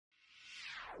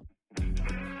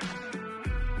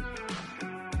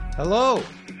Hello,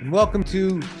 and welcome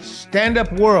to Stand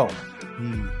Up World,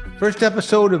 the first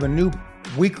episode of a new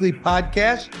weekly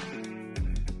podcast.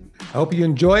 I hope you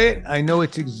enjoy it. I know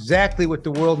it's exactly what the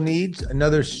world needs,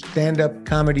 another stand-up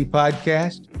comedy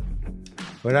podcast,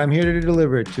 but I'm here to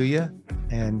deliver it to you,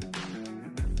 and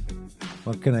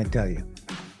what can I tell you?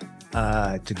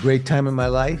 It's a great time in my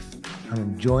life. I'm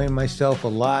enjoying myself a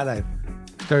lot. I've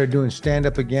started doing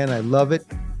stand-up again. I love it.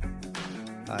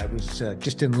 I was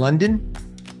just in London.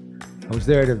 I was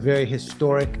there at a very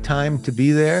historic time to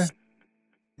be there.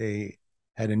 They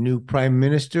had a new prime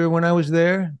minister when I was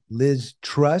there, Lizz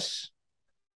Truss,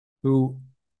 who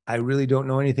I really don't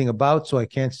know anything about, so I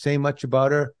can't say much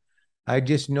about her. I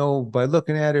just know by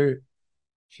looking at her,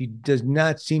 she does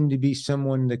not seem to be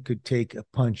someone that could take a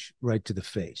punch right to the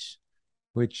face,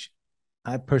 which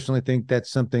I personally think that's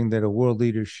something that a world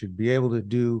leader should be able to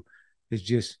do, is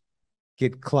just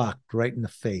get clocked right in the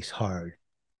face hard.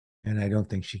 And I don't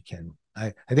think she can.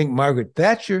 I think Margaret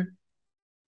Thatcher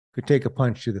could take a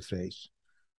punch to the face.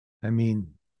 I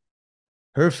mean,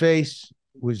 her face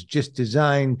was just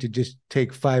designed to just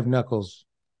take 5 knuckles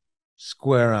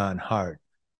square on hard.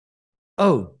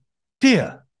 Oh,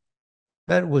 dear.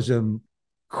 That was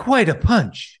quite a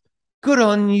punch. Good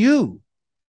on you.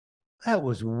 That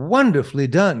was wonderfully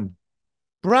done.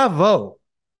 Bravo.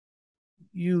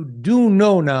 You do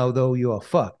know now, though, you're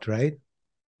fucked, right?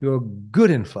 You're good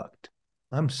and fucked.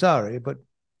 I'm sorry, but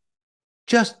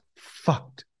just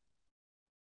fucked.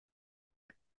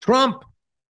 Trump,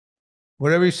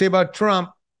 whatever you say about Trump,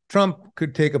 Trump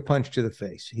could take a punch to the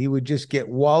face. He would just get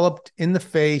walloped in the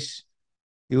face.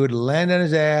 He would land on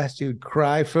his ass. He would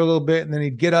cry for a little bit, and then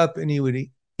he'd get up and he would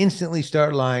instantly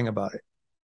start lying about it.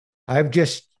 I've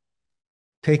just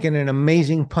taken an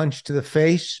amazing punch to the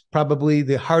face, probably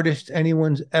the hardest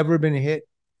anyone's ever been hit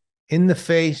in the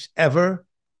face ever.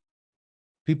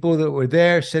 People that were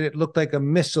there said it looked like a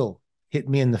missile hit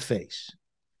me in the face.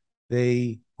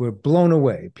 They were blown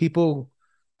away. People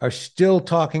are still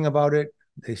talking about it.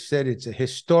 They said it's a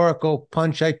historical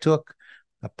punch I took.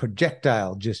 A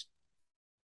projectile just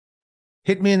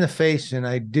hit me in the face and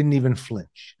I didn't even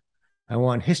flinch. I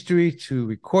want history to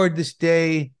record this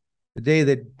day, the day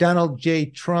that Donald J.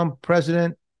 Trump,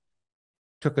 president,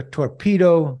 took a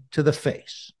torpedo to the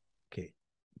face. Okay.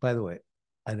 By the way,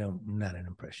 I'm not an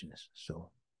impressionist,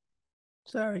 so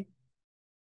sorry.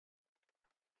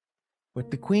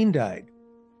 But the Queen died,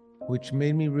 which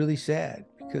made me really sad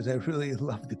because I really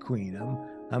love the Queen.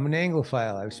 I'm an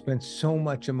Anglophile. I've spent so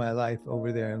much of my life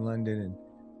over there in London,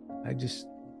 and I just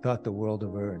thought the world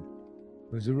of her. And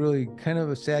it was a really kind of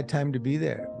a sad time to be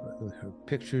there. Her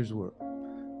pictures were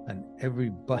on every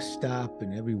bus stop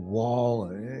and every wall.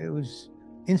 It was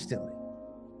instantly.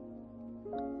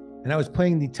 And I was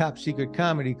playing the Top Secret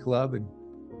Comedy Club, and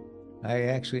I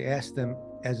actually asked them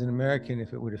as an American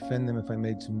if it would offend them if I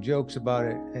made some jokes about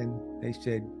it, and they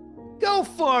said, go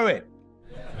for it.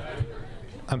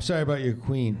 I'm sorry about your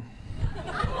Queen.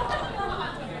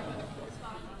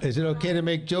 Is it okay to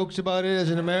make jokes about it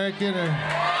as an American? Or?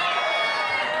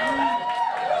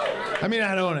 I mean,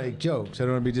 I don't want to make jokes. I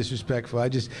don't want to be disrespectful. I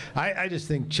just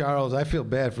think Charles, I feel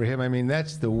bad for him. I mean,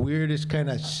 that's the weirdest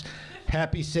kind of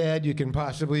happy sad you can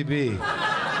possibly be.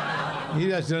 He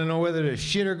doesn't know whether to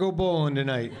shit or go bowling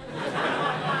tonight.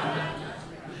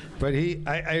 But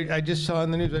I just saw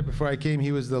in the news right before I came,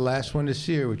 he was the last one to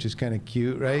see her, which is kind of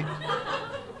cute, right?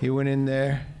 He went in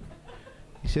there.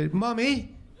 He said,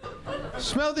 Mommy,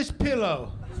 smell this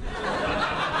pillow.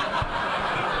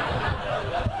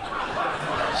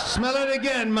 Smell it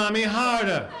again, Mommy,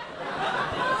 harder.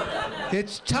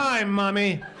 It's time,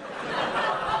 Mommy.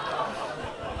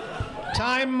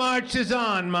 Time marches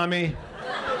on, Mommy.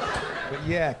 But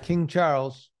yeah, King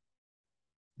Charles,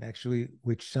 actually,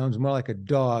 which sounds more like a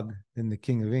dog than the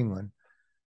King of England.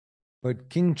 But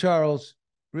King Charles,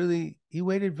 really, he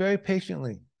waited very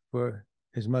patiently for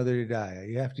his mother to die.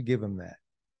 You have to give him that.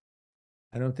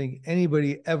 I don't think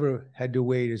anybody ever had to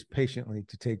wait as patiently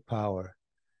to take power.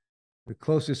 The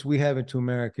closest we have into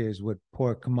America is what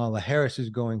poor Kamala Harris is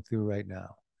going through right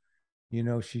now. You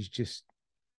know, she's just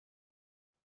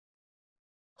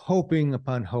hoping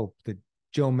upon hope that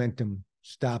Joe Mentum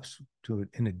stops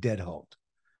in a dead halt.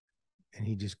 And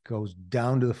he just goes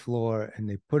down to the floor, and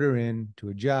they put her in to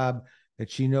a job that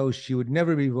she knows she would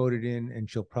never be voted in, and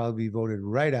she'll probably be voted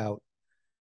right out.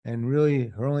 And really,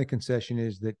 her only concession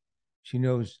is that she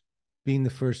knows being the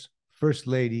first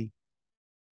lady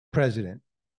president,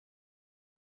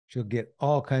 she'll get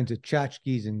all kinds of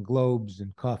tchotchkes and globes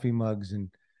and coffee mugs, and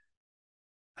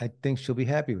I think she'll be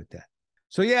happy with that.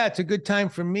 So yeah, it's a good time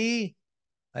for me.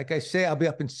 Like I say, I'll be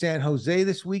up in San Jose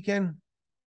this weekend.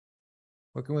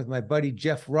 working with my buddy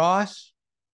Jeff Ross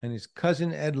and his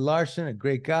cousin Ed Larson, a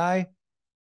great guy,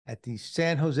 at the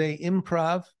San Jose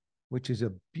Improv, which is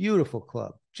a beautiful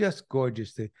club, just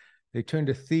gorgeous. They turned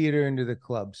a theater into the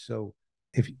club. So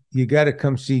if you got to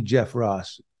come see Jeff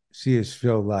Ross, see his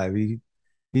show live.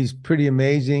 He's pretty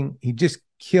amazing. He just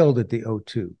killed at the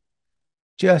O2,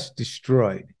 just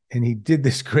destroyed. And he did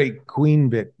this great Queen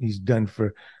bit he's done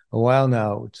for a while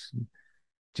now. It's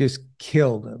just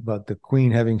killed about the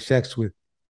Queen having sex with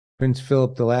Prince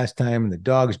Philip the last time, and the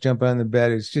dogs jump on the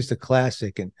bed. It's just a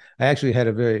classic. And I actually had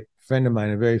a friend of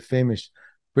mine, a very famous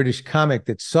British comic,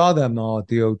 that saw them all at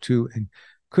the O2 and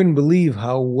couldn't believe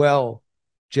how well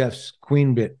Jeff's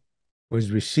Queen bit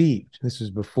was received. This was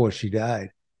before she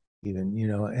died, even,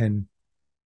 and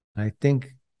I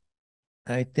think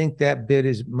that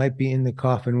bit might be in the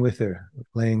coffin with her,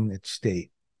 laying at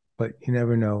state. But you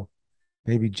never know.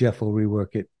 Maybe Jeff will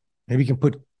rework it. Maybe he can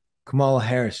put Kamala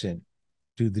Harris in,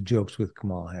 do the jokes with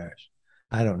Kamala Harris.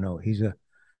 I don't know. He's a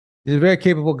very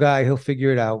capable guy. He'll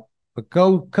figure it out. But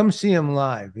come see him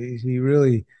live. He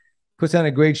really puts on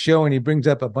a great show, and he brings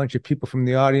up a bunch of people from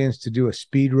the audience to do a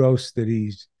speed roast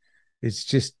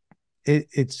it's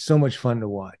so much fun to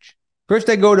watch. First,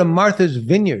 I go to Martha's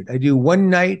Vineyard. I do one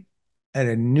night at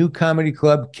a new comedy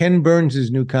club, Ken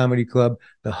Burns' new comedy club,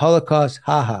 the Holocaust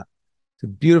Haha. It's a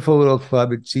beautiful little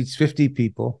club. It seats 50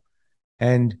 people.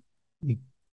 And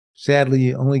sadly,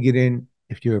 you only get in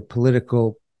if you're a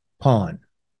political pawn.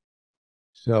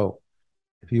 So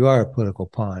if you are a political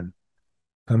pawn,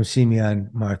 come see me on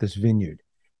Martha's Vineyard.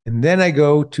 And then I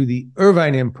go to the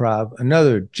Irvine Improv,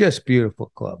 another just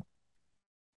beautiful club.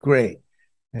 Great.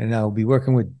 And I'll be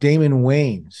working with Damon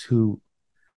Wayans, who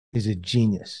is a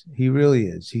genius. He really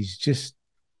is. He's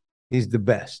the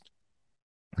best.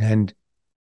 And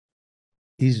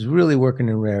he's really working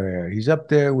in rare air. He's up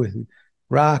there with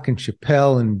Rock and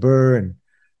Chappelle and Burr and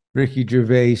Ricky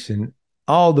Gervais and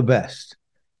all the best.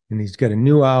 And he's got a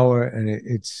new hour, and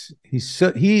he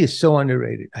is so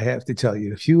underrated. I have to tell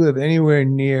you, if you live anywhere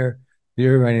near the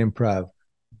Irvine Improv,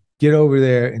 get over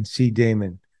there and see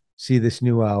Damon, see this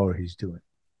new hour he's doing.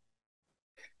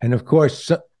 And of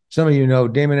course, some of you know,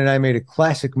 Damon and I made a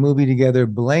classic movie together,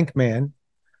 Blank Man,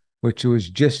 which was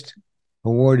just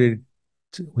awarded,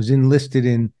 was enlisted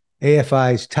in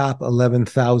AFI's top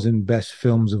 11,000 best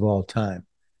films of all time.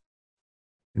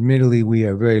 Admittedly, we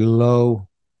are very low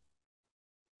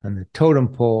on the totem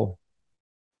pole,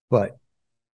 but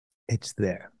it's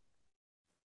there.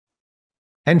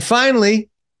 And finally,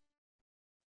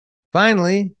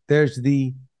 there's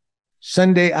the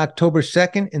Sunday, October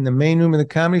 2nd, in the main room of the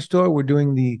Comedy Store. We're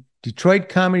doing the Detroit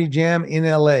Comedy Jam in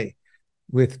LA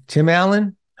with Tim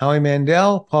Allen, Howie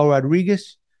Mandel, Paul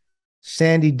Rodriguez,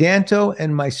 Sandy Danto,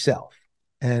 and myself.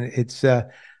 And it's, I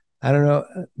don't know,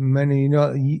 many, in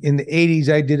the 80s,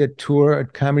 I did a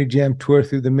Comedy Jam tour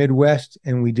through the Midwest,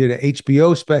 and we did a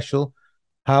HBO special,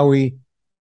 Howie,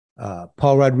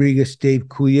 Paul Rodriguez, Dave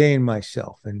Coulier, and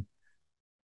myself. And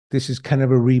this is kind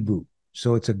of a reboot.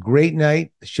 So it's a great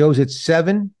night. The show's at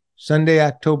 7, Sunday,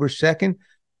 October 2nd.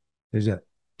 There's a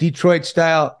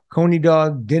Detroit-style Coney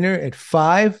Dog dinner at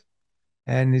 5,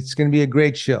 and it's going to be a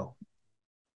great show.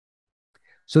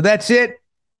 So that's it.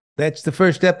 That's the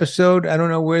first episode. I don't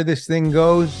know where this thing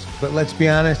goes, but let's be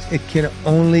honest, it can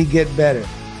only get better.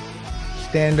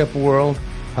 Stand Up World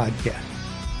Podcast.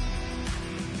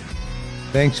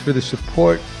 Thanks for the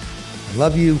support. I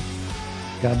love you.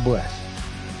 God bless.